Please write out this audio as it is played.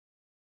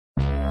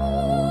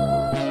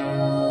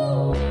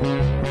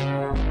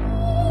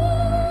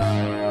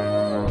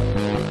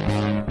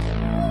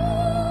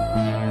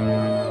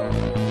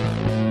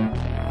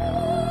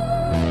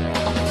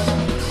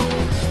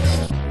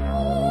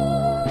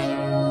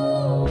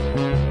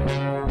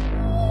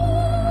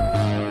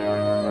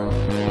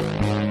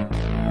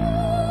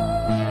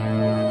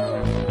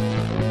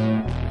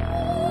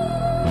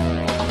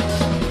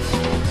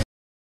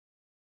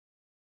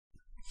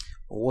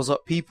What's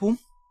up, people?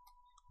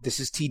 This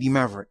is TD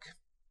Maverick,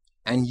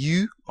 and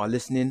you are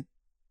listening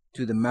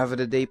to the Mav of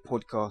the Day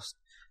podcast,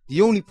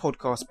 the only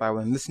podcast by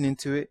when listening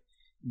to it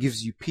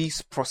gives you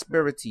peace,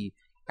 prosperity,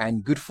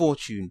 and good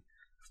fortune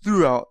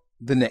throughout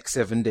the next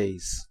 7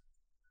 days.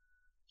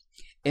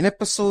 In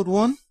episode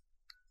 1,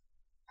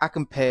 I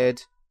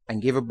compared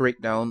and gave a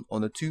breakdown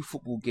on the two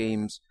football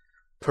games,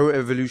 Pro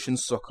Evolution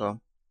Soccer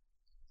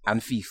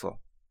and FIFA.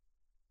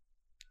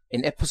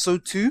 In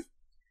episode 2,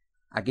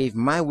 I gave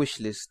my wish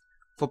list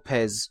for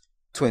PES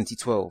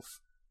 2012.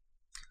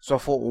 So I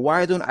thought,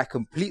 why don't I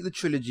complete the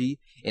trilogy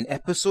in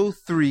episode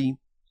 3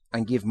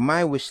 and give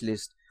my wish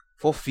list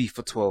for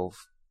FIFA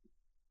 12.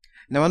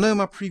 Now, I know in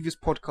my previous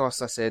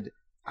podcast I said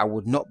I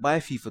would not buy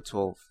FIFA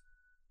 12.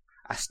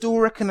 I still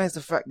recognize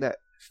the fact that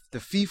the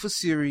FIFA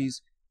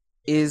series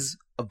is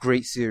a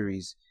great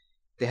series.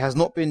 There has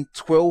not been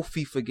 12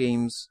 FIFA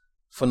games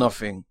for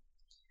nothing.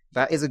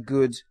 That is a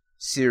good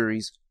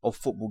series of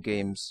football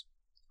games.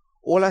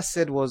 All I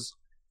said was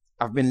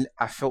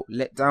I felt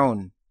let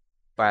down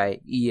by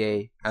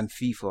EA and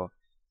FIFA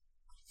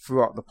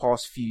throughout the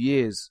past few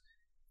years,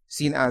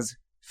 seeing as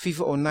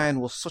FIFA 09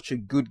 was such a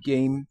good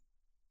game,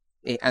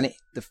 and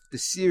the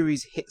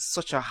series hit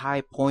such a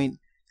high point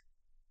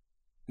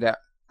that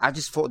I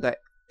just thought that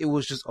it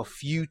was just a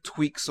few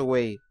tweaks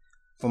away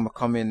from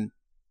becoming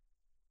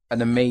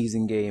an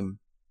amazing game,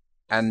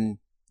 and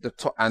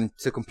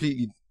to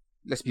completely,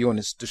 let's be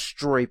honest,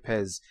 destroy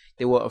PES.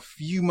 They were a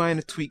few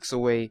minor tweaks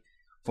away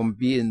from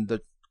being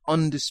the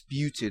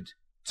undisputed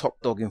top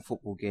dog in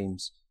football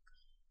games.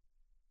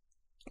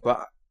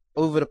 But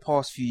over the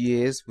past few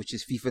years, which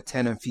is FIFA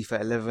 10 and FIFA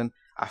 11,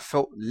 I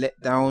felt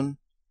let down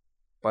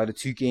by the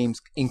two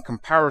games in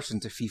comparison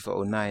to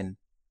FIFA 09.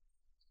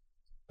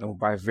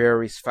 By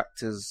various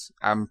factors.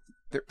 I'm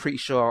pretty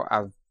sure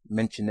I've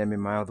mentioned them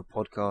in my other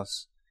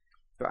podcasts.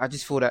 But I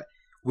just feel that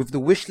with the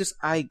wish list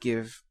I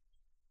give,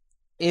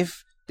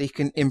 if they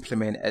can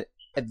implement at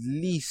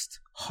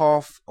least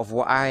half of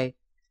what I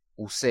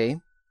will say,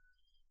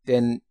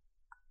 then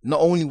not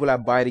only will I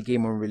buy the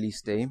game on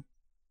release day,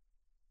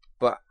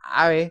 but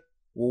I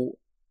will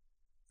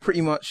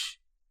pretty much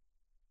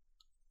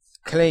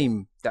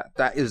claim that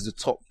that is the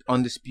top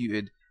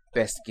undisputed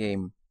best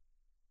game.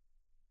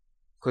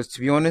 Because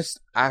to be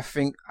honest, I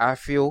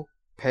feel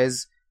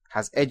PES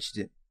has edged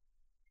it.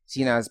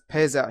 Seeing as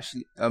PES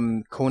actually,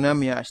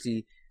 Konami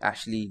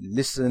actually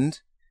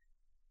listened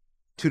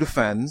to the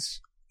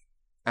fans,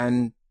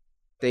 and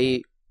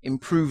they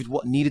improved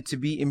what needed to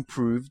be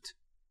improved,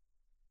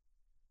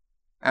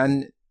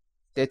 and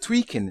they're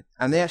tweaking,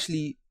 and I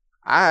actually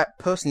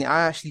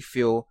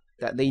feel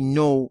that they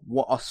know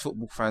what us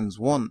football fans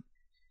want.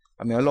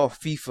 I mean, a lot of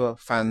FIFA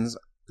fans,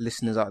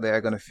 listeners out there,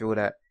 are going to feel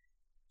that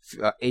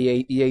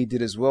EA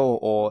did as well,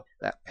 or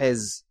that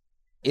PES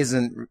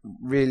isn't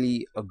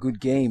really a good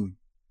game.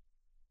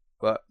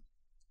 But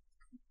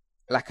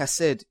like I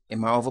said in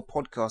my other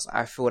podcast,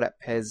 I feel that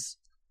PES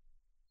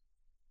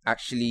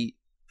actually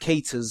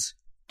caters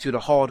to the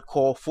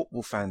hardcore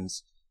football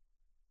fans,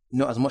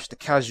 not as much the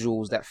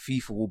casuals that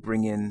FIFA will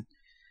bring in,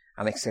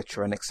 and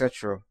etc. and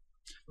etc.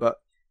 But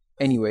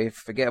anyway,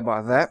 forget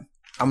about that.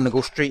 I'm gonna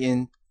go straight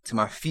in to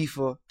my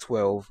FIFA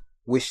 12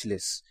 wish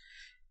list.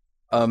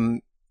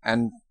 And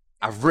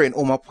I've written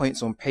all my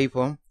points on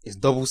paper. It's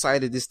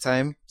double-sided this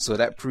time, so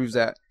that proves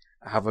that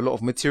I have a lot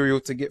of material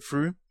to get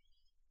through.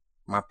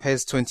 My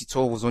PES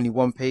 2012 was only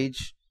 1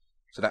 page,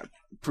 so that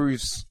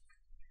proves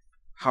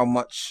how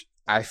much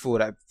I feel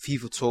that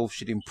FIFA 12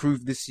 should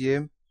improve this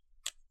year.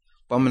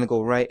 But I'm gonna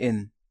go right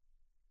in.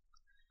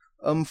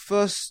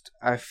 First,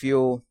 I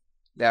feel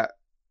that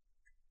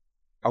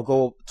I'll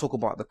go talk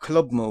about the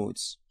club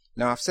modes.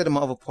 Now, I've said in my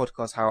other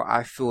podcast how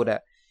I feel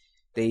that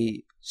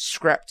they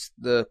scrapped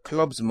the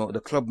club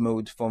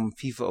mode from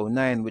FIFA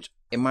 09, which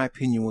in my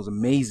opinion was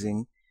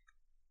amazing,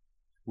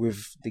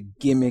 with the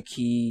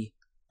gimmicky,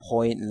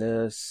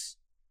 pointless,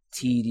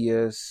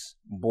 tedious,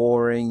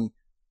 boring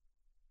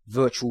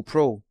virtual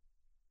pro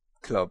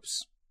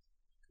clubs,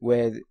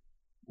 where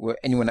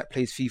anyone that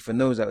plays FIFA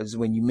knows that is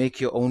when you make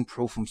your own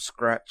pro from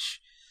scratch,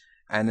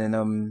 and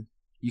then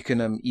you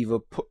can either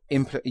put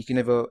him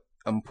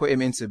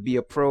into be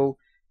a pro,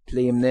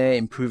 play him there,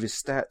 improve his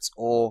stats,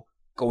 or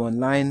go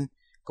online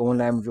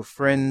with your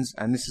friends.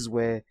 And this is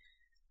where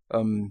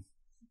in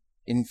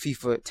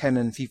FIFA 10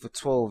 and FIFA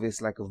 12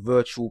 it's like a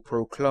virtual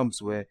pro clubs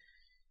where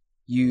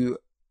you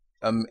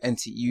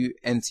enter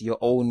your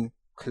own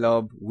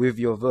club with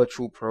your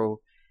virtual pro,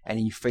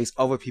 and you face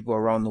other people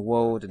around the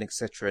world, and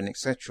etc. and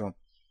etc.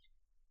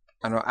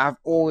 And I've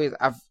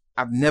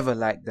never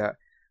liked that.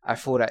 I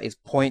feel that it's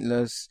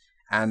pointless,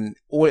 and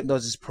all it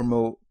does is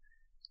promote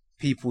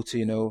people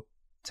to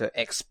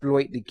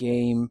exploit the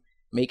game,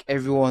 make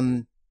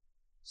everyone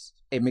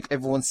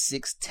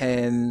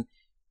 6'10",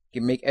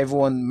 make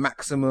everyone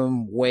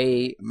maximum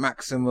weight,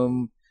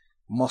 maximum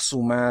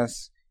muscle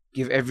mass,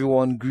 give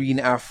everyone green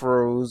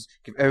afros,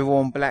 give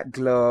everyone black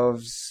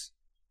gloves.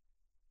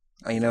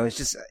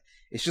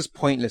 It's just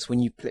pointless when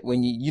you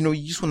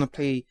just want to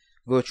play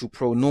virtual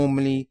pro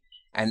normally,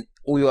 and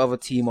all your other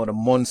team are the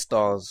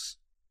monsters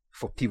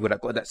for people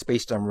that got that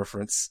Space Jam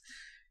reference.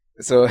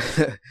 So,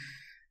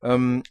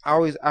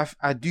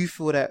 I do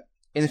feel that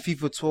in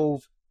FIFA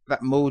 12,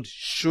 that mode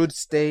should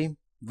stay,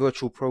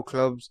 Virtual Pro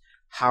Clubs.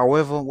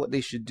 However, what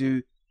they should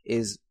do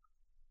is,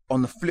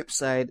 on the flip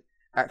side,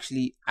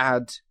 actually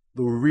add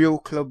the real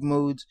club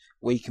mode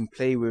where you can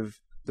play with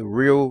the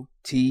real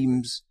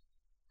teams.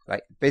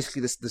 Like,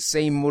 basically, the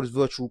same mode as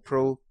Virtual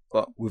Pro,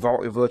 but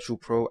without a Virtual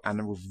Pro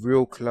and with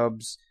real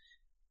clubs.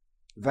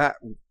 That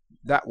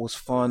was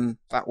fun.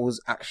 That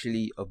was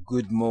actually a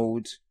good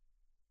mode.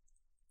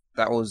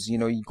 That was, you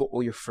got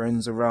all your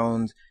friends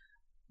around.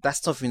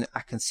 That's something that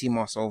I can see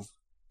myself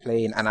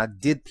playing. And I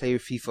did play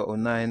with FIFA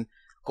 09.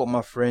 Got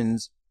my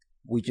friends.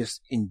 We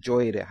just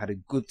enjoyed it. Had a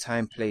good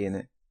time playing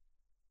it.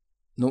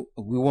 No,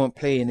 we weren't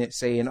playing it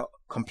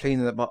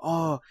complaining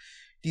about,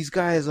 these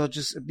guys are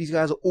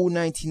all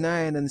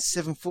 99 and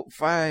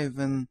 7'5",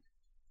 and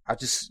I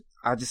just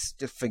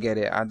forget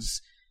it.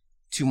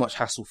 Too much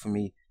hassle for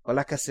me. But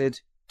like I said,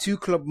 2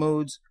 club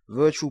modes,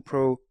 Virtual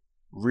Pro,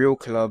 real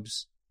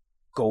clubs,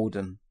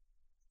 golden.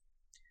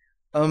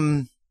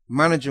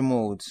 Manager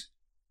modes.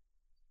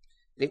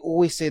 They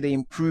always say they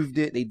improved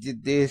it, they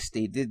did this,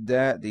 they did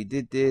that, they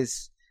did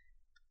this.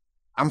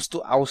 I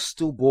was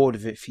still bored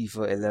of it,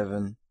 FIFA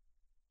 11.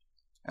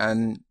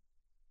 And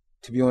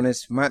to be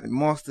honest,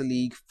 Master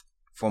League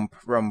from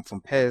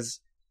PES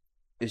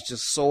is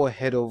just so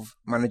ahead of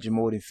manager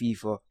mode in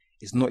FIFA.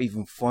 It's not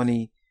even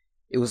funny.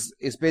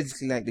 It's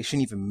basically like they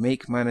shouldn't even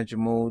make manager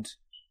mode.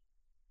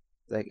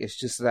 Like, it's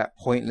just that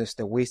pointless.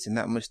 They're wasting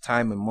that much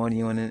time and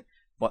money on it.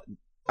 But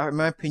in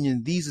my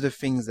opinion, these are the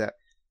things that,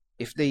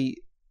 if they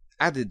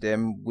added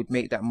them, would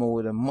make that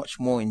mode a much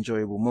more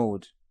enjoyable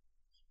mode.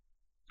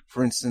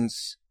 For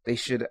instance, they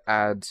should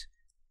add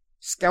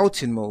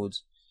scouting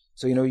modes.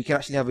 So, you can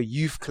actually have a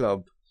youth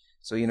club.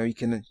 So, you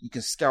can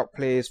scout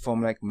players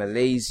from like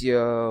Malaysia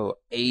or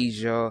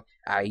Asia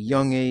at a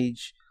young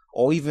age,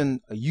 or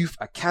even a youth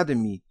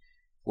academy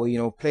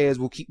where, players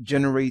will keep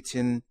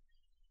generating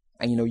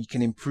and, you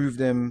can improve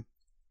them.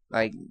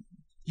 Like,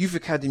 youth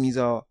academies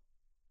are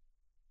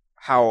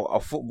how a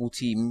football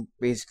team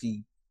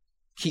basically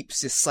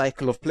keeps this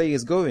cycle of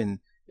players going.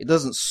 It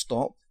doesn't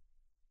stop.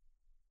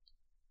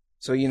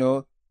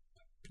 So,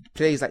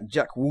 players like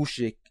Jack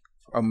Wilshere,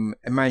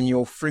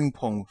 Emmanuel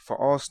Frimpong for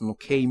Arsenal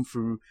came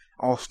through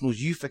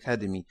Arsenal's youth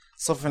academy.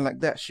 Something like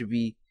that should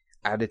be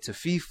added to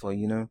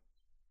FIFA,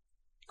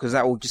 because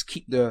that will just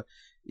keep the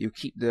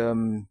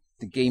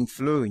game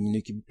flowing.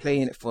 You can be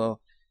playing it for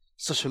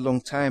such a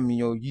long time, and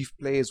your youth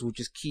players will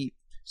just keep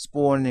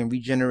spawning and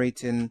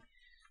regenerating,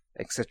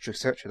 etc.,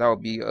 etc. That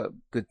would be a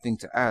good thing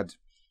to add.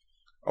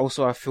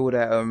 Also, I feel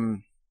that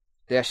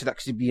there should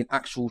actually be an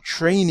actual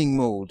training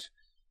mode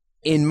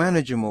in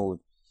manager mode,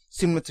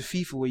 similar to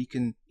FIFA, where you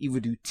can either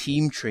do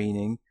team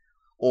training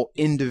or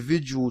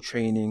individual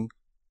training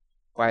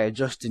by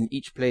adjusting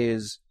each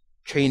player's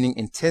training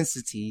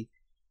intensity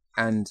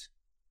and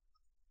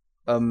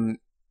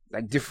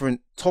like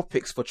different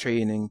topics for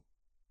training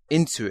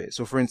into it.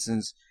 So, for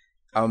instance,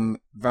 Van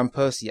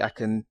Persie, I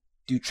can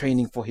do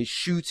training for his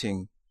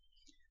shooting.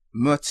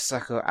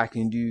 Mertesacker, I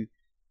can do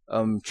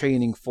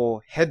training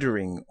for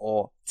headering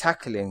or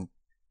tackling.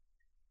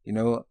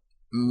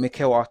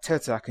 Mikel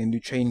Arteta, I can do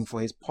training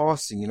for his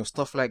passing,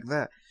 stuff like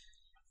that.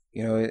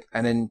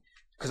 And then,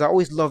 because I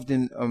always loved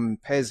in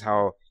PES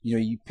how,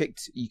 you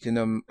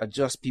can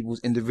adjust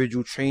people's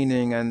individual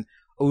training, and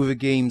over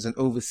games and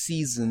over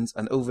seasons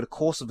and over the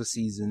course of a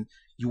season,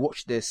 you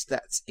watch their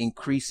stats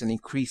increase and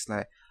increase.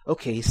 Like,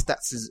 okay,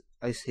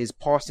 his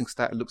passing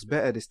stat looks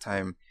better this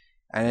time.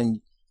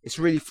 And it's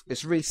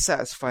really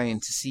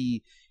satisfying to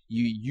see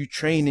you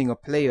training a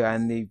player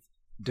and they've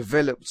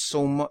developed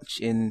so much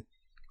in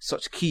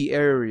such key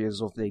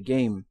areas of their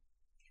game.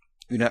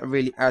 That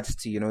really adds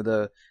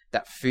to,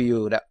 that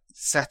feel, that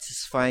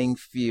satisfying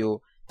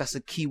feel. That's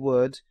a key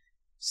word,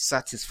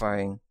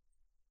 satisfying.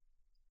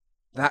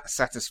 That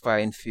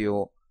satisfying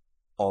feel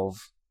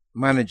of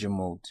manager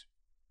mode.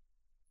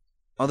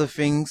 Other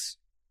things,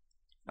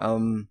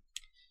 the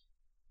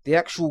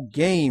actual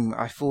game,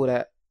 I feel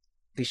that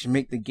they should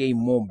make the game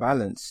more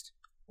balanced.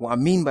 What I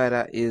mean by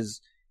that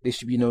is there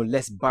should be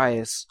less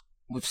bias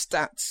with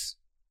stats.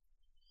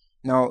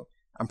 Now,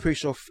 I'm pretty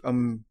sure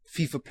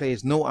FIFA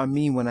players know what I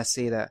mean when I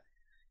say that,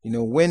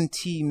 when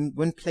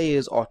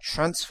players are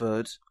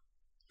transferred,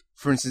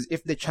 for instance,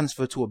 if they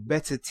transfer to a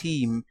better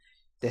team,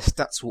 their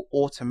stats will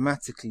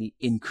automatically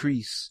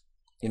increase.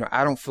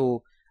 I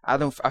feel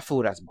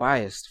that's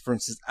biased. For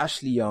instance,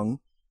 Ashley Young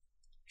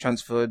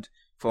transferred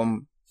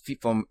from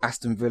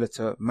Aston Villa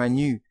to Man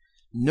U.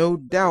 No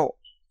doubt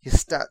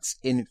his stats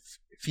in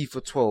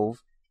FIFA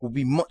 12 will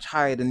be much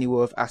higher than they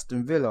were with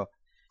Aston Villa.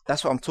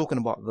 That's what I'm talking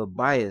about, the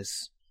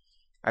bias.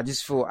 I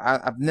just feel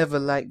I've never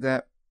liked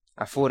that.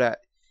 I feel that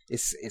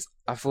it's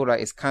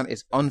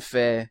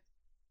unfair.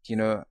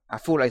 I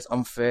feel like it's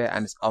unfair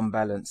and it's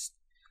unbalanced.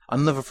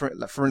 Another,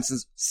 for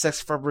instance,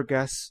 Cesc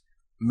Fabregas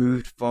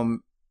moved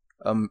from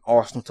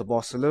Arsenal to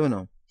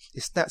Barcelona.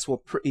 His stats were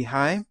pretty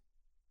high.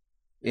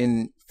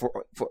 They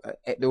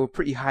were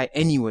pretty high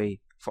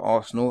anyway for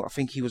Arsenal. I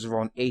think he was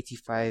around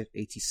 85,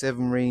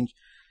 87 range.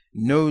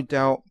 No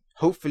doubt.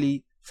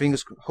 Hopefully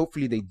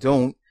they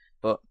don't.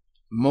 But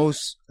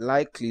most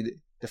likely,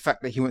 the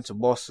fact that he went to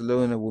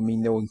Barcelona will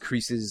mean they'll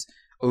increase his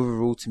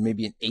overall to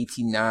maybe an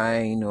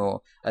 89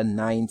 or a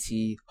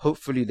 90.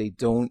 Hopefully they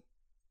don't.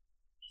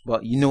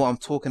 But you know what I'm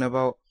talking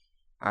about.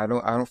 I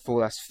don't feel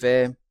that's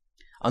fair.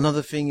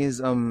 Another thing is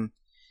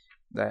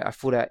that I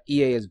feel that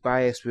EA is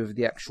biased with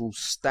the actual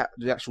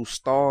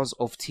stars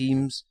of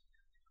teams.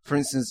 For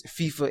instance,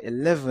 FIFA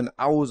 11,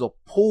 I was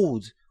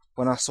appalled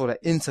when I saw that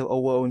Inter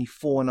were only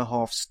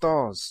 4.5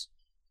 stars.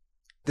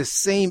 The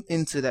same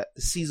Inter that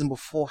the season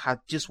before had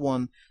just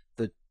won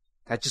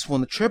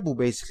the treble.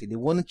 Basically, they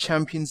won the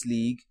Champions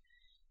League,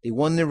 they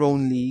won their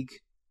own league,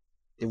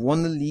 they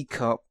won the League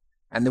Cup,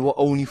 and they were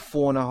only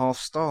 4.5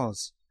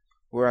 stars.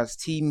 Whereas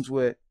teams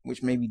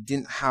which maybe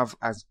didn't have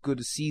as good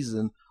a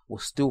season were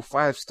still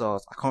 5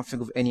 stars. I can't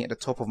think of any at the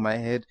top of my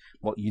head,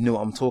 but you know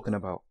what I'm talking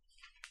about.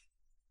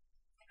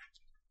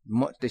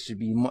 They should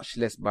be much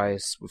less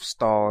biased with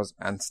stars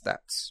and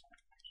stats.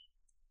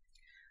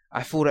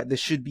 I feel that there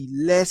should be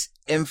less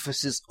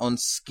emphasis on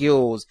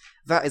skills.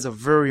 That is a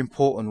very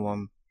important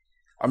one.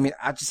 I mean,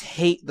 I just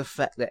hate the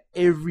fact that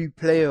every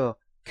player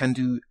can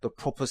do the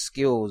proper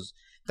skills.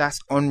 That's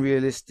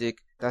unrealistic.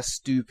 That's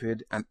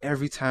stupid. And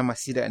every time I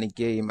see that in a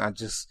game, I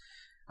just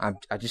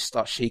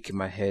start shaking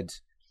my head.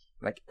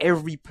 Like,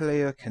 every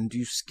player can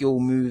do skill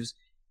moves.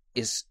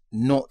 It's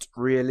not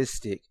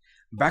realistic.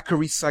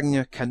 Bakary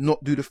Sagna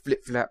cannot do the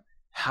flip-flap,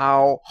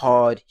 how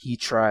hard he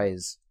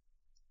tries.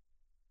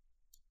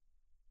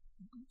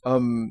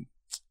 Thomas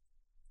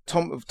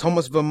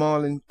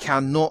Vermaelen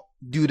cannot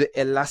do the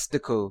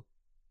elastico,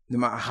 no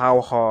matter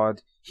how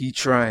hard he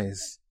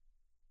tries.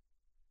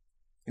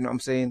 You know what I'm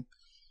saying?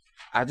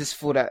 I just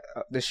feel that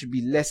there should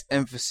be less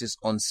emphasis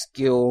on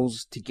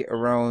skills to get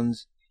around.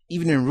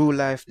 Even in real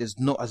life, there's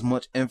not as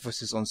much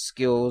emphasis on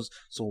skills.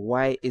 So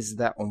why is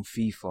that on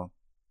FIFA?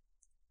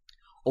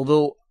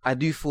 Although I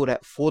do feel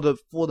that for the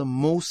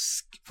more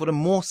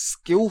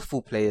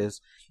skillful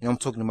players, you know, I'm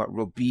talking about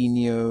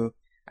Robinho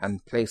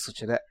and players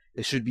such as that,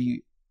 there should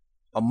be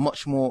a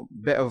much more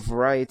better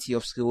variety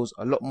of skills.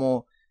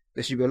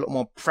 There should be a lot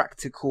more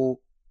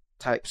practical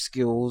type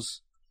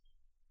skills.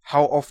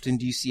 How often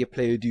do you see a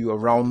player do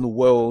around the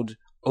world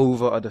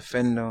over a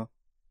defender?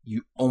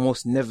 You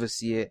almost never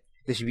see it.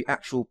 There should be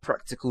actual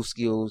practical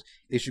skills.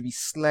 They should be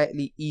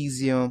slightly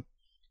easier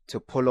to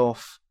pull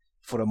off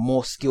for the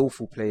more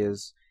skillful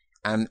players,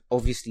 and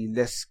obviously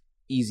less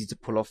easy to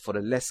pull off for the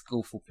less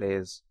skillful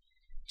players,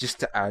 just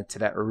to add to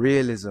that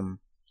realism.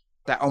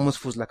 That almost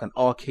feels like an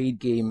arcade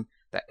game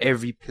that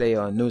every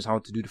player knows how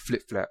to do the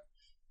flip-flap.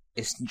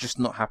 It's just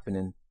not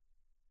happening.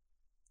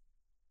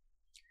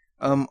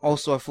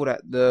 Also, I feel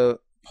that the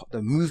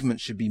movement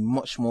should be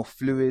much more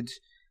fluid.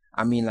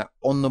 I mean, like,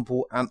 on the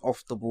ball and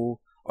off the ball.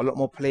 A lot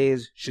more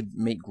players should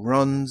make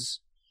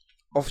runs.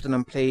 Often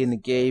I'm playing the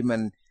game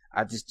and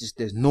I just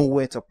there's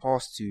nowhere to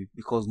pass to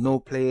because no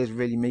player is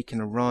really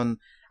making a run.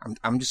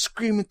 I'm just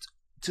screaming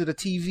to the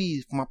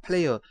TV for my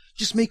player,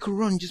 just make a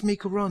run, just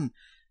make a run.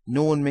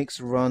 No one makes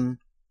a run.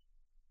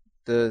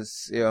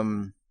 There's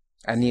and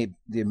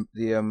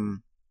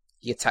the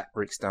attack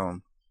breaks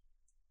down.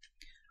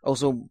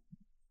 Also,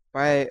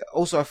 I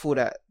feel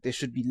that there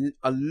should be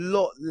a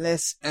lot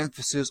less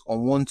emphasis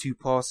on 1-2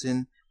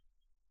 passing.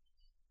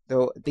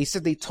 Though they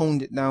said they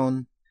toned it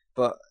down,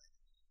 but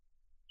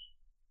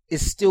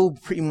it's still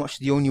pretty much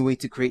the only way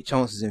to create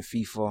chances in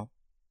FIFA,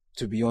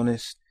 to be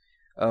honest.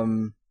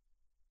 And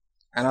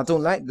I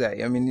don't like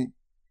that. I mean,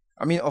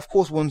 of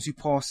course, 1-2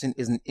 passing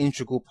is an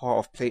integral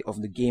part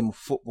of the game of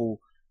football,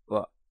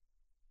 but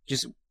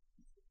just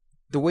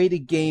the way the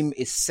game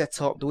is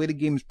set up, the way the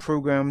game is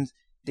programmed,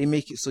 they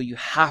make it so you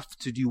have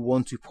to do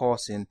 1-2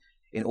 passing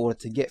in order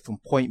to get from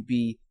point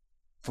B,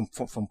 from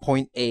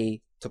point A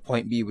to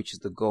point B, which is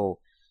the goal.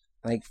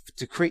 Like,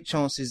 to create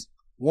chances,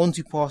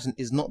 1-2 passing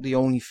is not the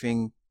only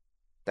thing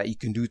that you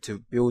can do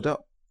to build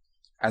up.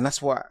 And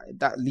that's why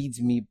that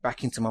leads me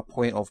back into my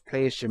point of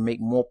players should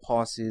make more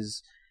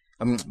passes,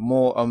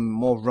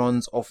 more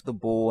runs off the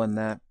ball and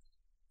that.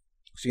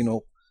 So, you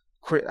know,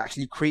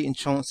 actually creating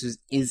chances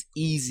is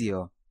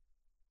easier.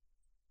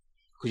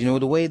 Because, you know,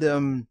 the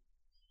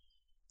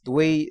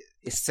way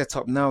it's set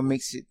up now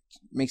makes it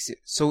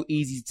so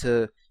easy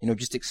to, you know,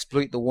 just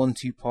exploit the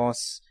 1-2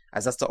 pass,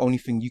 as that's the only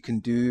thing you can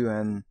do.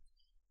 And,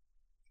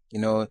 you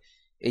know,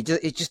 it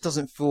just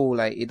doesn't feel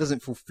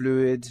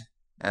fluid,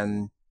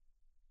 and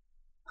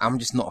I'm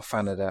just not a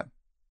fan of that.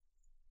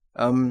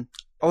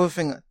 Other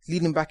thing,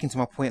 leading back into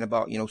my point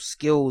about, you know,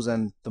 skills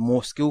and the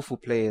more skillful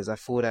players, I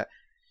feel that,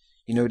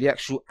 you know, the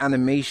actual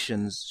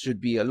animations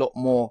should be a lot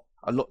more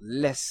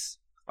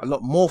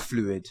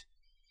fluid.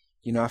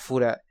 You know, I feel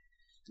that,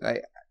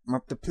 like,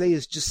 the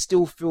players just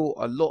still feel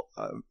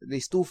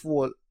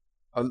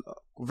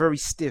very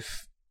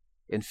stiff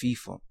in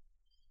FIFA.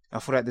 I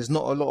feel like there's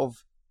not a lot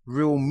of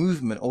real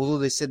movement. Although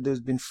they said there's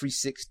been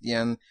 360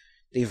 and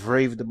they've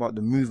raved about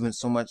the movement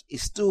so much, it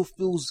still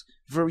feels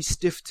very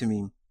stiff to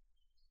me.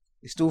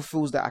 It still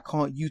feels that I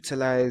can't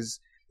utilize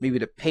maybe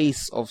the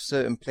pace of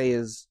certain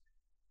players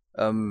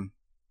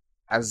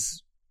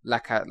as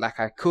like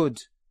I could,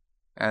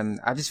 and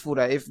I just feel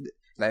that if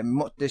like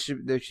there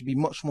should be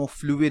much more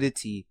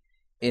fluidity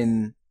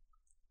in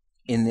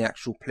the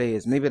actual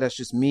players. Maybe that's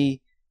just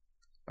me.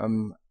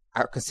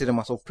 I consider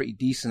myself pretty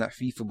decent at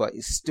FIFA, but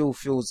it still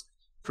feels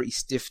pretty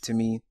stiff to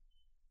me.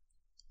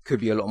 Could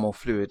be a lot more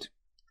fluid.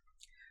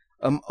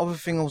 Other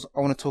thing I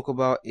want to talk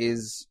about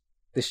is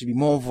there should be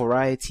more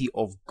variety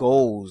of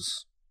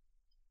goals.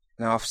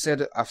 Now I've said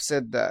that I've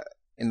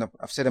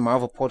said in my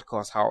other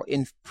podcast how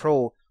in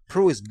pro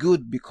is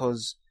good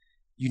because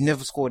you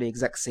never score the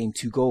exact same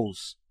 2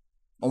 goals.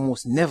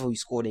 Almost never you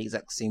score the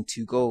exact same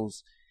 2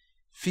 goals.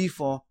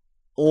 FIFA,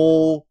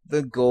 all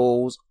the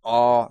goals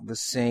are the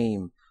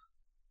same.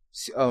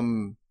 A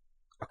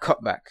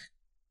cutback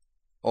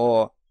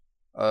or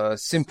a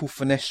simple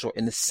finesse shot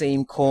in the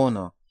same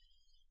corner,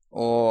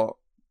 or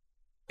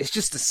it's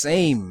just the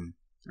same,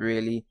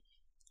 really.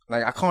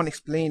 Like I can't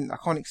explain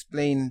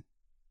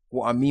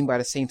what I mean by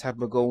the same type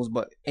of goals,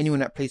 but anyone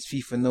that plays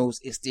FIFA knows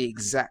it's the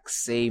exact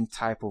same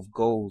type of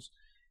goals.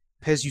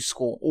 Pez, you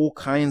score all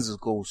kinds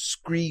of goals,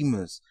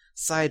 screamers,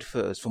 side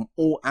footers from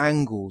all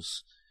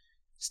angles,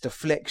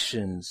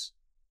 deflections,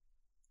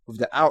 with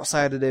the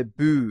outside of their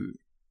boot,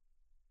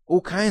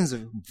 all kinds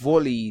of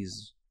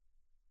volleys,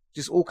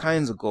 just all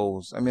kinds of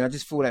goals. I mean, I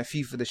just feel like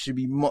FIFA, there should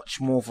be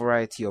much more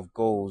variety of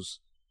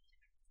goals,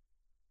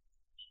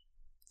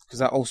 because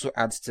that also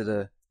adds to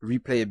the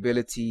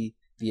replayability,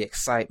 the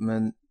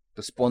excitement,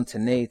 the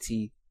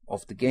spontaneity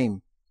of the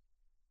game.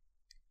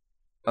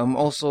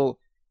 Also,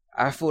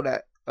 I feel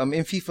that in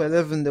FIFA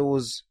 11 there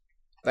was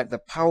like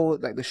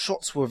the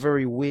shots were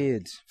very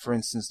weird. For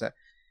instance, that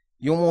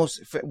you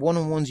almost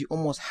one-on-ones you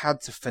almost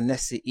had to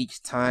finesse it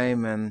each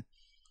time, and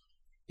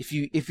if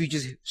you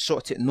just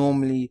shot it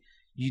normally,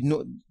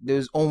 there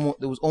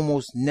was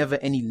almost never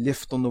any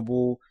lift on the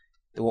ball.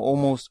 They were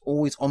almost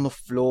always on the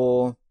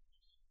floor.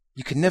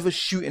 You could never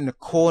shoot in the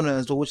corner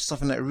as well, which is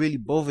something that really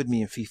bothered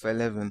me in FIFA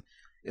 11.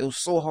 It was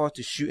so hard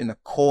to shoot in the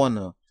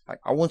corner. Like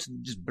I wanted to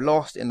just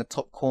blast it in the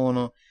top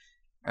corner,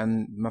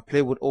 and my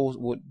player would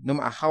no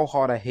matter how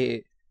hard I hit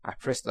it,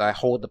 I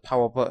hold the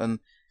power button,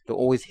 they'll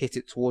always hit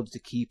it towards the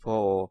keeper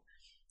or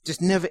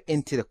just never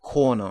into the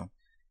corner.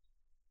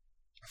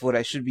 I thought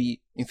that should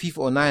be in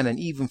FIFA 09 and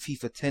even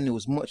FIFA 10. It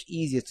was much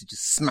easier to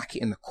just smack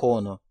it in the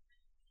corner.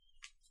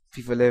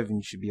 FIFA 11,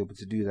 you should be able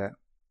to do that.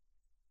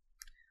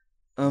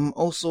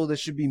 Also, there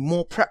should be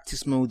more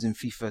practice modes in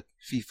FIFA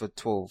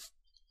 12.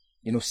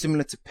 You know,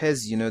 similar to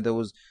PES, you know, there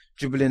was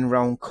dribbling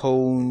around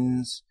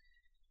cones,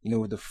 you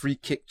know, the free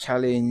kick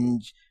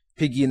challenge,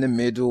 piggy in the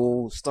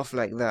middle, stuff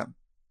like that.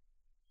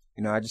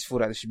 You know, I just thought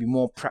that there should be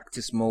more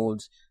practice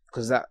modes,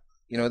 because that,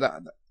 you know,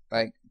 that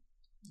like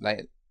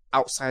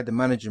outside the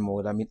manager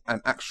mode, I mean,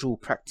 an actual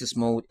practice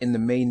mode in the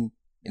main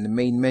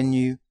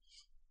menu.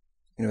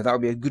 You know, that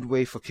would be a good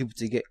way for people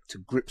to get to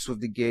grips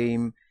with the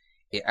game.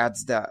 It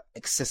adds that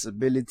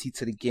accessibility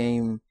to the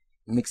game.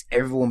 It makes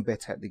everyone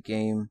better at the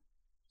game.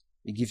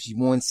 It gives you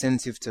more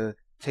incentive to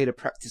play the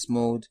practice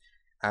mode,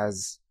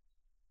 as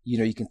you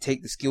know, you can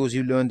take the skills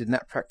you learned in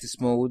that practice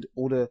mode,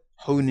 all the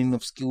honing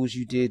of skills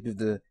you did with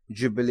the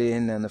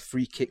dribbling and the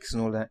free kicks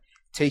and all that,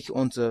 take it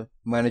onto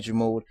manager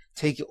mode,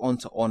 take it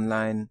onto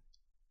online.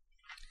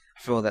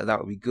 I feel that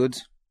would be good.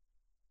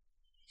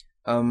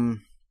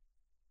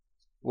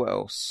 What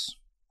else?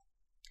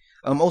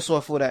 Also,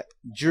 I feel that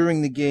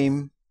during the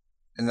game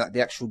and that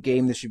the actual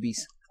game, there should be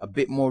a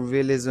bit more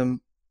realism.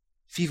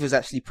 FIFA's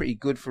actually pretty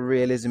good for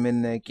realism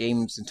in their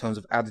games in terms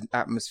of adding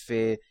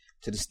atmosphere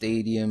to the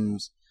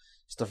stadiums,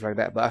 stuff like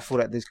that. But I feel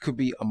like there could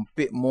be a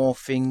bit more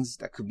things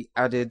that could be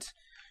added.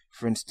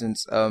 For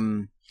instance,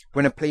 when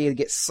a player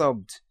gets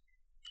subbed,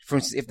 for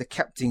instance, if the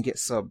captain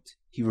gets subbed,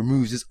 he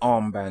removes his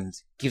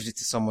armband, gives it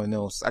to someone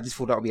else. I just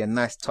thought that would be a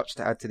nice touch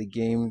to add to the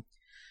game.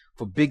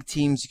 For big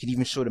teams, you can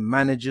even show the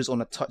managers on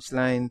the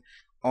touchline.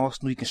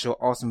 Arsenal, you can show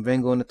Arsene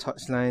Wenger on the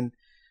touchline.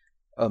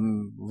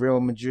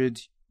 Real Madrid,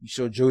 you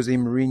show Jose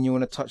Mourinho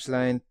on the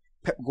touchline.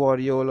 Pep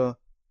Guardiola.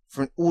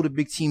 For all the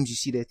big teams, you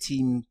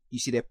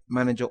see their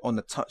manager on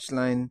the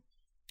touchline.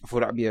 I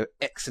thought that would be an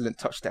excellent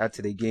touch to add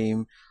to the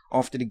game.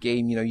 After the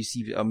game, you know, you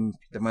see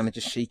the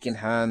manager shaking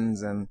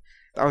hands, and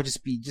that would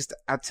just to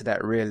add to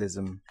that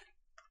realism.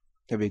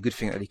 That'd be a good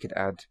thing that they could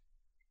add.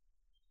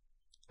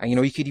 And you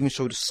know, you could even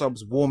show the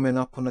subs warming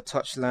up on the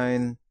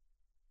touchline.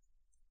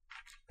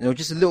 You know,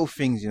 just little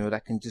things, you know,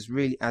 that can just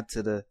really add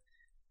to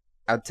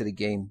the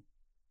game.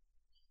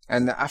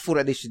 And I thought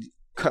that they should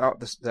cut out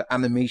the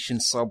animation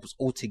subs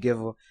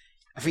altogether.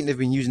 I think they've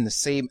been using the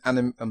same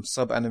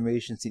sub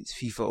animation since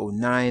FIFA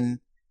 09.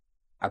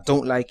 I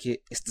don't like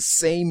it. It's the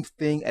same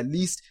thing. At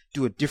least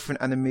do a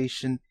different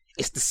animation.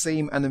 It's the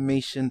same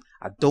animation.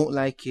 I don't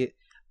like it.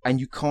 And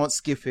you can't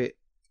skip it.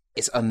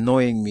 It's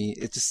annoying me.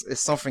 It's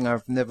something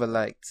I've never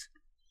liked.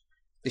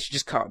 They should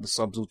just cut out the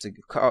subs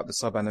altogether. Cut out the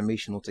sub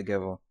animation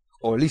altogether.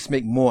 Or at least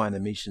make more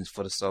animations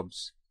for the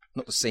subs.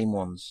 Not the same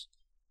ones.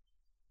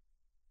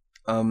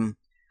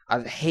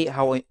 I hate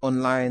how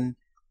online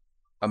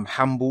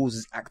handballs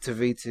is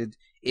activated.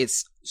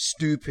 It's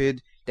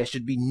stupid. There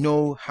should be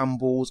no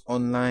handballs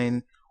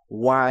online.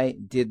 Why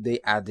did they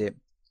add it?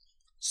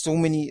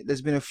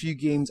 There's been a few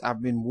games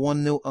I've been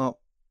 1-0 up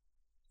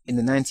in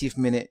the 90th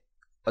minute.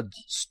 A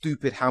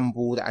stupid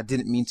handball that I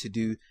didn't mean to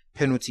do.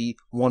 Penalty,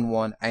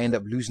 1-1. I end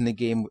up losing the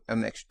game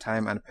an extra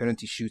time and a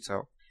penalty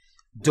shootout.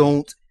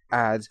 Don't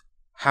add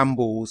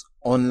handballs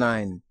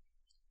online.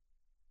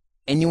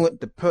 Anyone,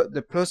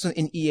 the person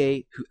in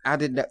EA who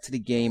added that to the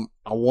game,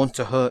 I want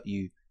to hurt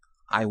you.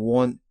 I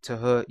want to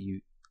hurt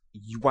you.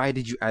 Why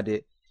did you add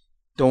it?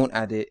 Don't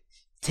add it.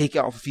 Take it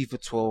out of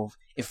FIFA 12.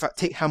 In fact,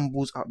 take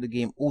handballs out of the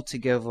game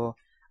altogether.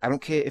 I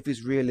don't care if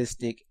it's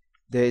realistic.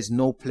 There is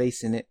no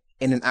place in it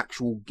in an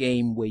actual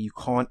game where you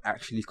can't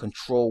actually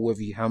control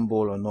whether you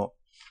handball or not.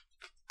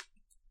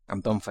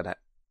 I'm done for that.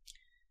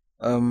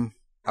 I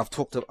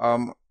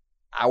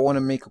want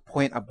to make a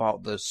point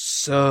about the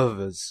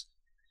servers.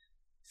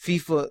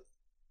 FIFA,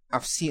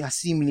 has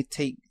seemingly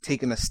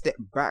taken a step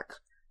back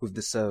with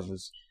the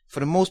servers. For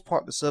the most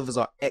part, the servers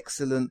are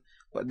excellent,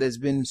 but there's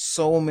been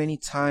so many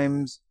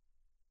times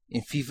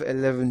in FIFA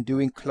 11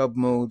 doing club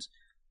modes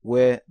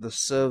where the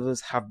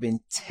servers have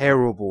been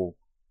terrible.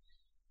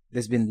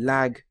 There's been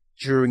lag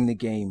during the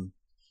game.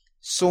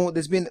 So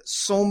there's been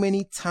so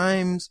many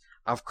times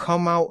I've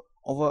come out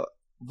of a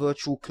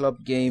virtual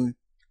club game,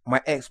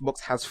 my Xbox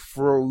has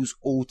froze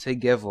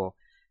altogether.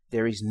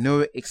 There is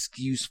no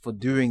excuse for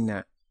doing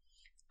that.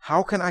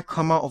 How can I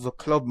come out of a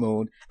club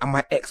mode and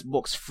my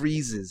Xbox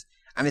freezes?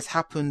 And it's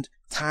happened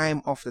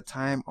time after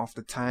time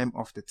after time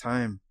after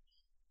time.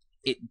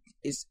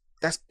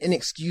 That's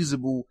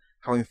inexcusable.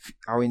 How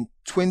in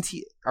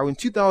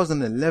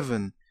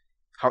 2011,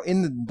 how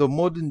in the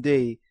modern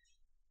day,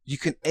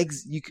 your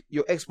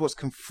Xbox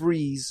can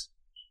freeze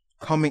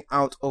coming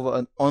out of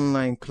an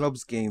online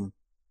clubs game.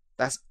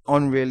 That's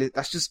unrealistic.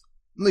 That's just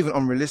not even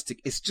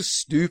unrealistic. It's just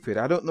stupid.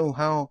 I don't know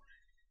how,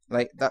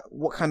 like that.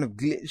 What kind of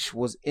glitch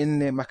was in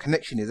there? My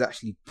connection is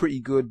actually pretty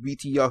good.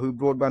 BT Yahoo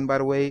broadband, by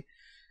the way,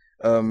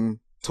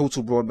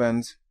 total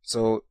broadband.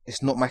 So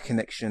it's not my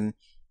connection,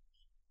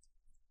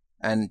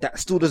 and that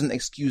still doesn't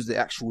excuse the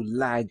actual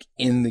lag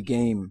in the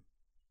game.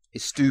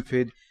 It's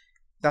stupid.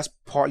 That's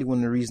partly one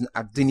of the reasons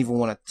I didn't even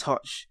want to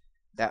touch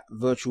that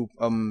virtual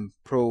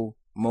pro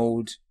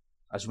mode,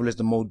 as well as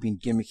the mode being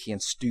gimmicky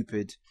and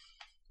stupid.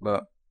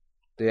 But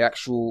the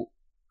actual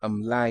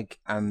lag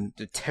and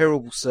the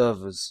terrible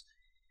servers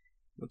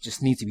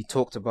just need to be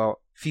talked about.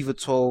 FIFA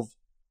 12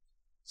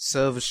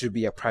 servers should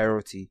be a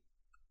priority.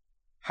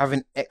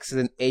 Having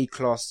excellent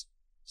A-class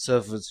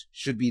servers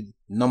should be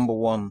number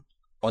one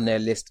on their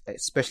list,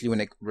 especially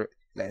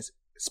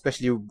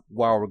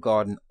while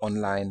regarding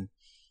online.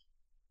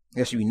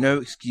 There should be no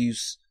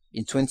excuse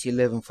in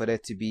 2011 for there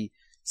to be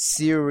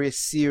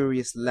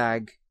serious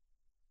lag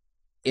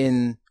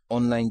in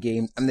online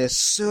games, and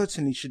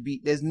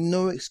there's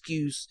no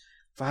excuse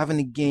for having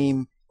a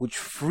game which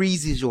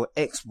freezes your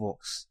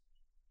Xbox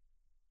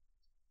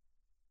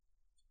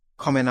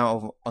coming out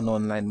of an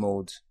online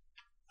mode.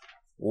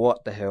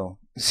 What the hell?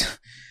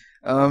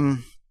 Other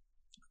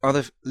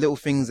little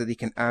things that they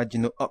can add,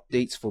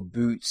 updates for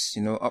boots,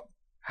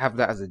 have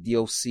that as a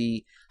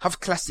DLC,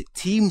 have classic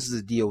teams as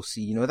a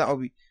DLC, that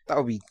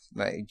would be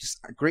like just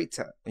great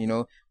to,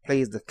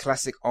 play as the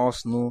classic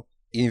Arsenal,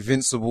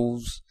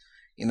 Invincibles,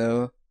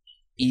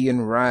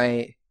 Ian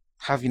Wright,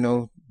 have,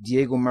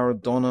 Diego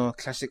Maradona,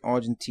 classic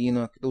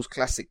Argentina, those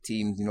classic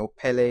teams,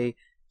 Pele.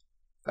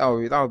 That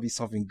would be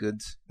something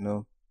good,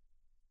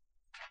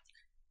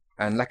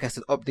 And like I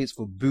said, updates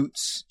for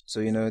boots.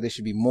 So, there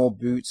should be more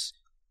boots,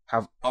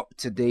 have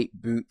up-to-date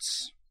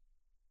boots.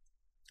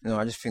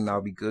 I just think that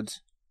would be good.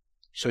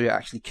 Show you're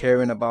actually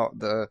caring about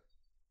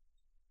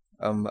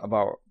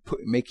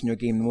making your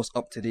game the most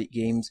up-to-date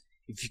games.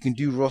 If you can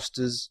do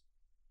rosters,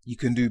 you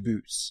can do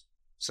boots.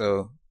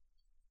 So,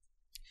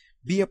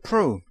 be a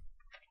pro.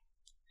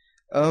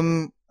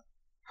 How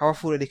I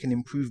feel that they can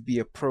improve Be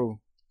a Pro.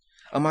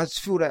 I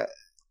just feel that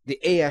the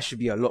AI should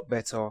be a lot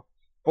better,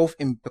 both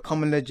in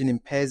Become a Legend in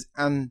PES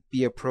and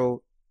Be a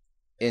Pro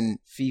in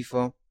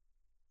FIFA.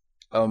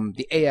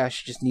 The AI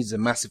just needs a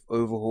massive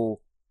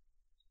overhaul.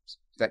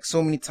 Like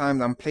so many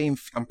times I'm playing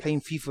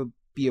FIFA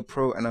Be a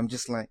Pro and I'm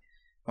just like,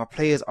 my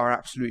players are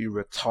absolutely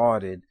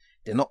retarded.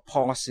 They're not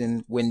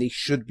passing when they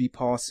should be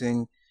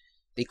passing.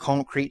 They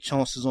can't create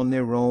chances on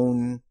their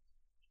own.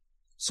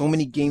 So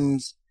many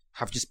games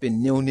have just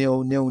been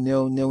 0-0, 0-0,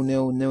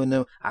 0-0,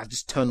 0-0. I've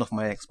just turned off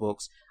my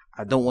Xbox.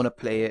 I don't want to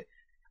play it.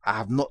 I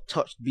have not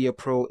touched Be a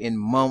Pro in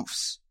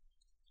months.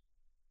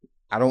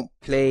 I don't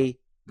play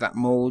that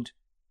mode.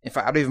 In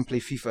fact, I don't even play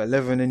FIFA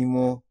 11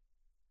 anymore.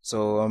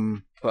 So,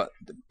 but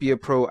Be a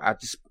Pro,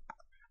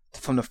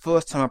 from the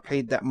first time I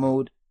played that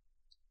mode,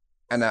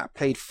 and I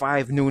played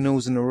 5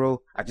 0-0s in a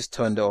row, I just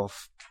turned it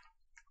off.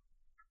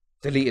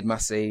 Deleted my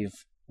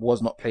save.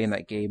 Was not playing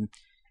that game.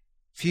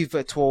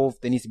 FIFA 12,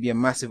 there needs to be a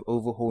massive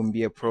overhaul in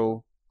Be a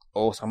Pro,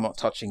 or else I'm not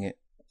touching it.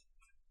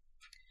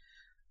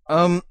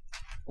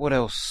 What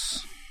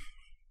else?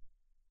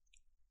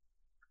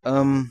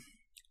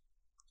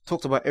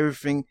 Talked about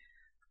everything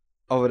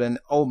other than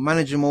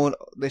manager mode.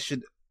 They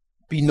should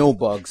be no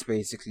bugs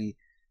basically.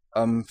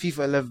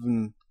 FIFA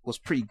 11 was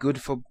pretty good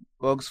for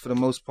bugs for the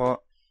most part,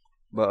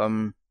 but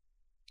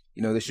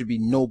there should be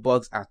no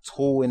bugs at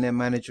all in their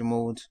manager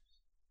mode.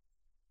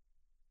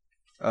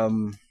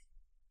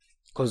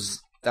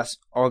 Because that's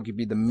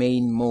arguably the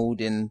main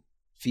mode in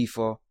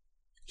FIFA.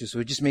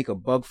 Just make a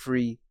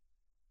bug-free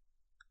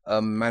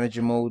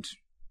manager mode,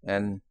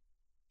 and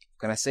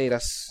can I say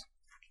that's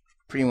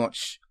pretty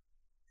much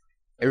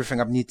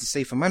everything I need to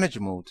say for manager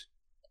mode.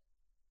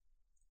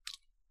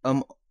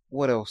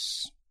 What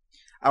else?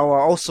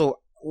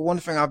 Also, one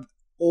thing I've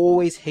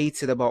always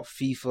hated about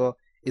FIFA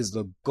is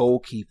the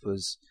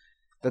goalkeepers.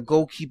 The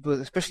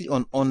goalkeepers, especially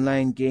on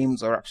online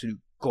games, are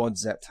absolute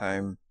gods at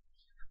time.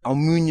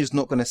 Almunia's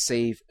not gonna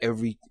save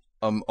every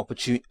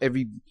opportunity,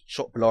 every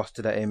shot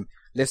blasted at him.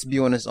 Let's be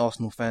honest,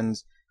 Arsenal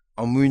fans.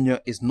 Almunia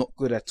is not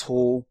good at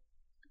all.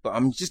 But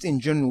just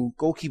in general,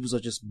 goalkeepers are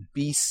just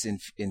beasts in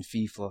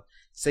FIFA.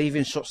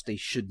 Saving shots they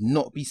should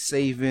not be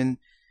saving.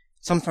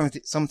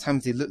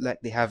 Sometimes they look like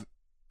they have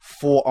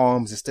 4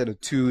 arms instead of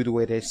 2, the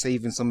way they're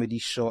saving some of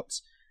these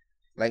shots.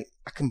 Like,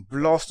 I can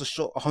blast a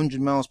shot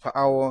 100 miles per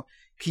hour,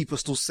 keeper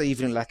still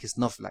saving it like it's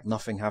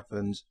nothing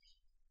happened.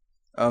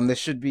 There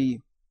should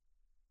be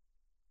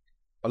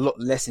a lot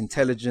less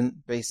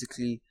intelligent,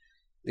 basically.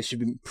 They should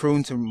be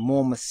prone to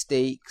more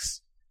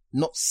mistakes,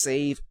 not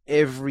save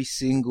every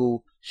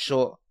single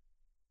shot.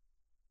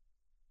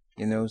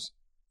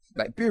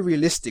 Like, be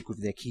realistic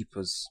with their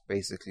keepers,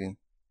 basically.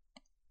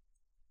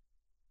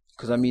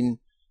 Because,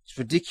 it's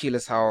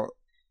ridiculous how...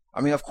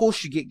 of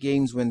course you get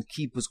games when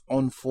keepers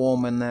on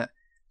form and that,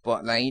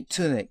 but, like,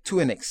 to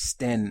an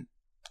extent.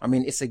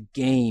 It's a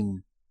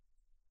game.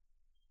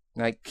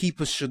 Like,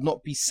 keepers should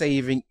not be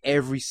saving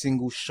every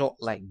single shot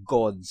like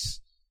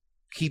gods.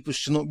 Keepers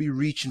should not be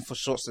reaching for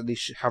shots that they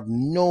should have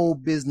no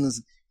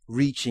business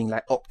reaching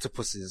like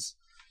octopuses.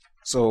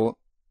 So,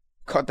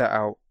 cut that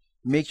out.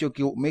 Make your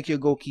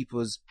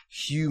goalkeepers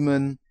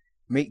human.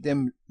 Make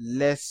them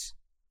less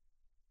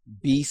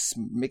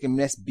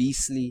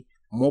beastly,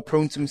 more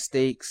prone to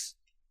mistakes,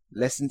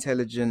 less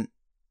intelligent,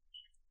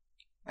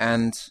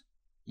 and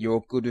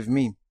you're good with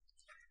me.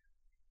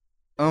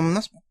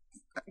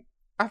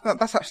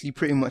 That's actually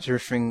pretty much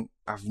everything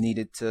I've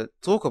needed to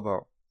talk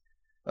about.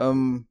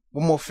 One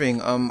more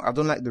thing. I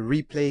don't like the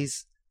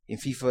replays in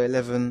FIFA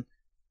 11.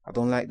 I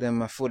don't like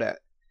them. I feel that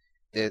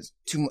there's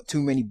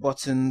too many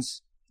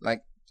buttons.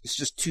 Like, it's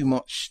just too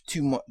much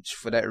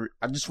for that.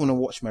 I just want to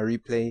watch my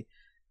replay.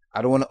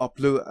 I don't want to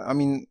upload.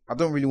 I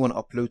don't really want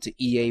to upload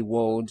to EA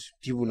World.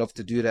 People love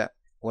to do that.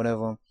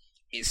 Whatever.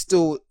 It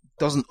still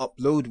doesn't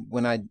upload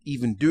when I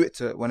even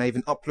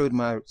upload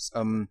my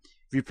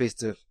replays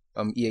to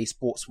EA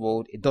Sports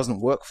World. It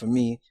doesn't work for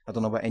me. I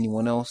don't know about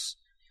anyone else,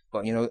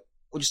 but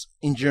just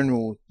in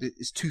general,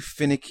 it's too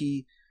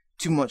finicky.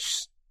 Too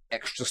much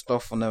extra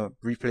stuff on the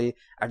replay.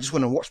 I just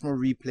want to watch my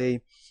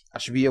replay. I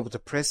should be able to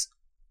press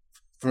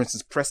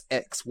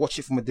X, watch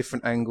it from a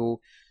different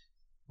angle,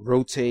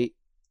 rotate,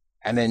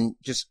 and then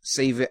just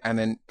save it and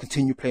then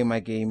continue playing my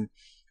game.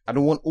 I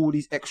don't want all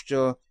these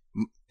extra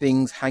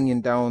things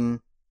hanging down.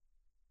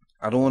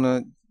 I don't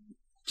want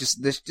to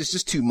there's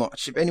just too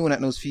much. If anyone that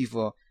knows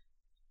FIFA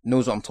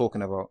knows what I'm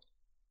talking about.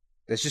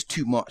 There's just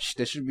too much.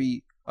 There should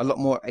be a lot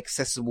more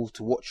accessible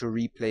to watch your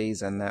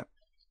replays and that.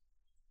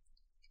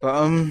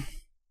 But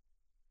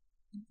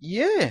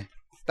yeah,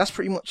 that's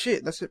pretty much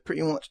it. That's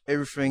pretty much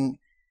everything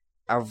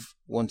I've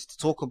wanted to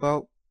talk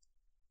about.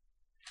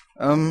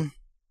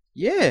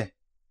 Yeah,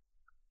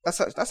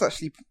 that's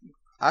actually,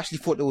 I actually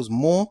thought there was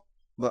more,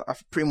 but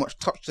I've pretty much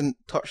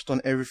touched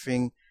on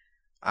everything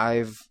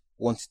I've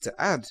wanted to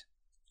add.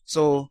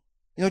 So,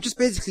 just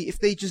basically, if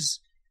they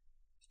just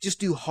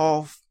do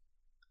half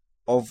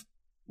of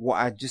what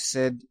I just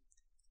said,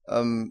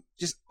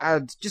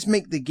 just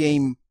make the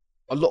game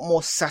a lot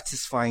more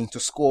satisfying to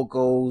score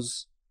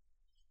goals.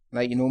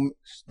 Like,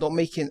 stop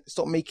making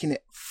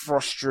it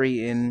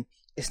frustrating.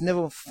 It's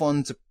never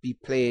fun to be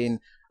playing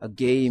a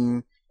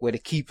game where the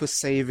keeper's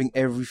saving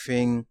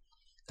everything,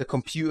 the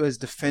computer's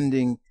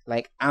defending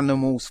like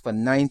animals for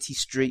 90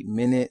 straight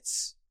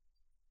minutes.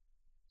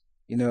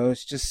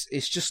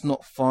 It's just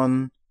not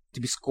fun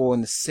to be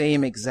scoring the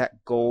same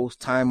exact goals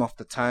time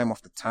after time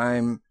after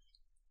time.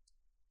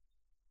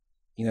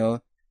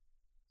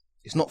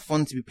 It's not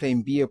fun to be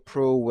playing Be a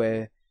Pro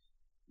where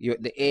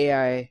the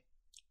AI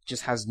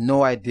just has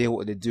no idea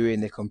what they're doing.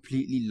 They're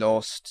completely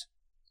lost.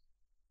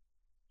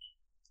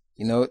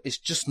 It's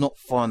just not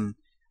fun.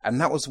 And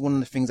that was one of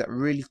the things that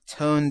really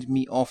turned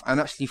me off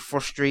and actually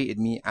frustrated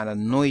me and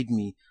annoyed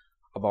me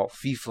about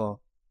FIFA.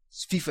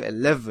 FIFA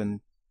 11.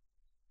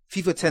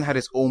 FIFA 10 had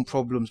its own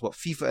problems, but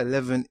FIFA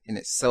 11 in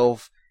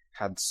itself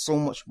had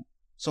so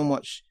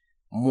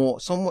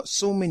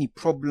many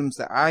problems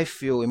that I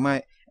feel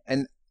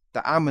and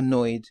that I'm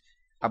annoyed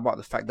about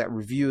the fact that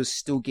reviewers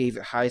still gave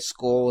it high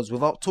scores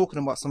without talking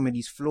about some of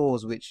these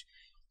flaws, which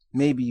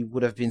maybe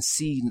would have been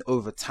seen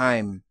over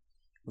time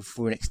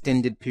for an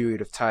extended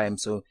period of time.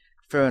 So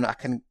fair enough, I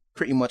can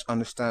pretty much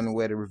understand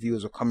where the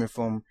reviewers are coming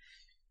from.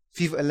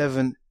 FIFA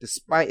 11,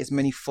 despite its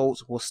many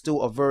faults, was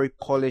still a very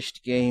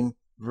polished game,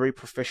 very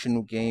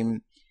professional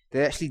game.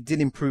 They actually did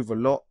improve a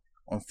lot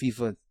on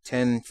FIFA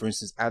 10, for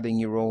instance, adding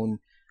your own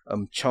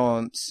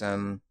chants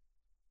and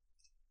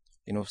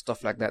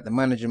stuff like that. The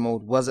manager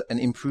mode was an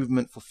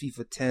improvement for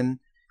FIFA 10,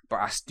 but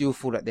I still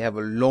feel that they have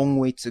a long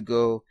way to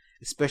go,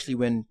 especially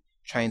when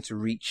trying to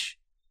reach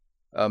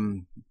a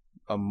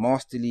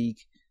Master League.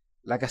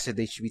 Like I said,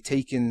 they should be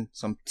taking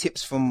some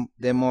tips from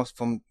their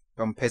from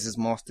PES's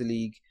Master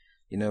League,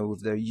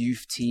 with the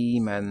youth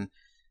team and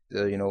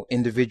the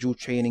individual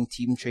training,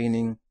 team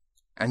training,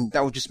 and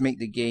that would just make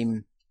the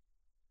game,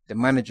 the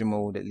manager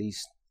mode at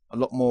least, a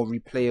lot more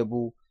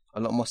replayable, a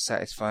lot more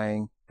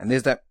satisfying. And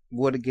there's that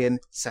word again,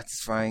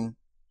 satisfying.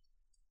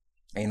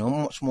 And a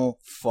much more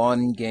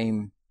fun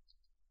game.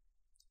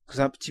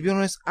 Because to be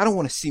honest, I don't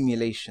want a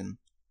simulation.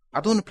 I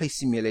don't want to play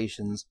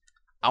simulations.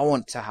 I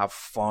want to have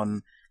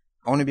fun.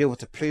 I want to be able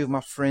to play with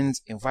my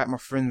friends, invite my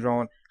friends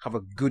around, have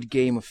a good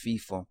game of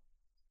FIFA.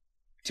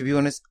 To be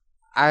honest,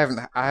 I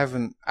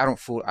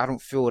don't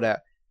feel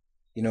that,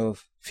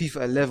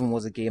 FIFA 11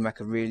 was a game I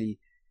could really,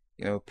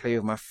 play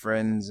with my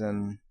friends,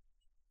 and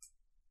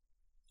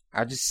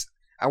I just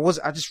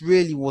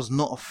really was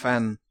not a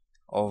fan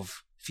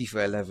of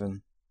FIFA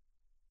 11.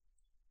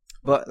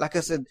 But like I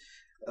said,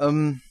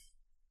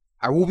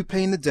 I will be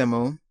playing the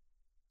demo.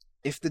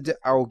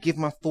 I will give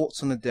my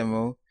thoughts on the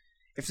demo.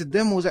 If the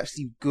demo is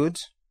actually good,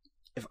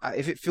 if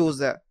I feel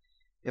that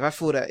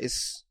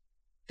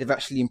they've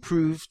actually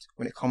improved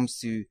when it comes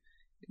to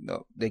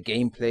their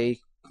gameplay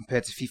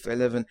compared to FIFA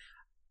 11,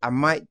 I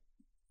might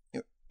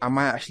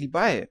actually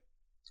buy it,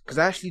 because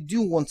I actually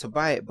do want to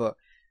buy it, but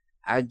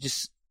I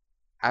just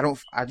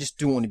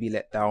don't want to be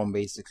let down,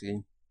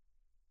 basically.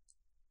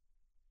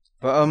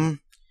 But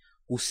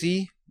we'll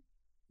see.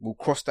 We'll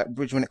cross that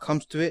bridge when it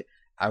comes to it.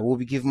 I will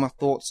be giving my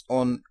thoughts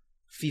on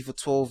FIFA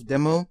 12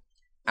 demo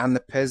and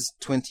the PES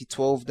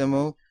 2012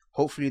 demo.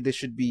 Hopefully they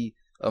should be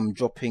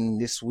dropping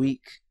this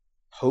week.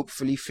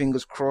 Hopefully,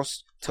 fingers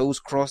crossed, toes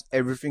crossed,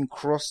 everything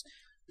crossed,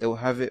 they will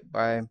have it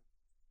by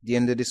the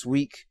end of this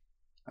week.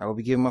 I will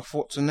be giving my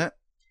thoughts on that.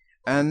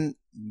 And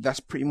that's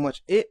pretty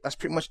much it. That's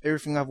pretty much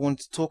everything I've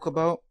wanted to talk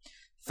about.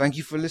 Thank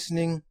you for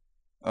listening.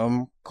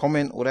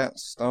 Comment, all that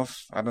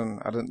stuff. I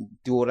don't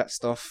do all that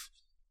stuff.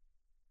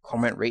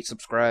 Comment, rate,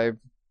 subscribe.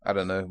 I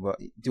don't know, but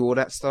do all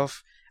that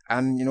stuff.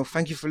 And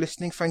thank you for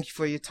listening. Thank you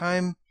for your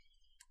time.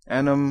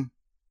 And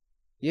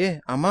yeah,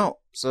 I'm out.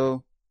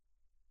 So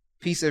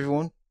peace,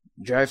 everyone.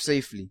 Drive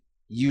safely.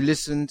 You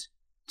listened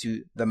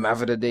to the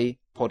Maverick Day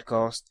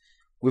podcast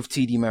with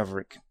TD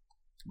Maverick.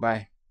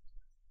 Bye.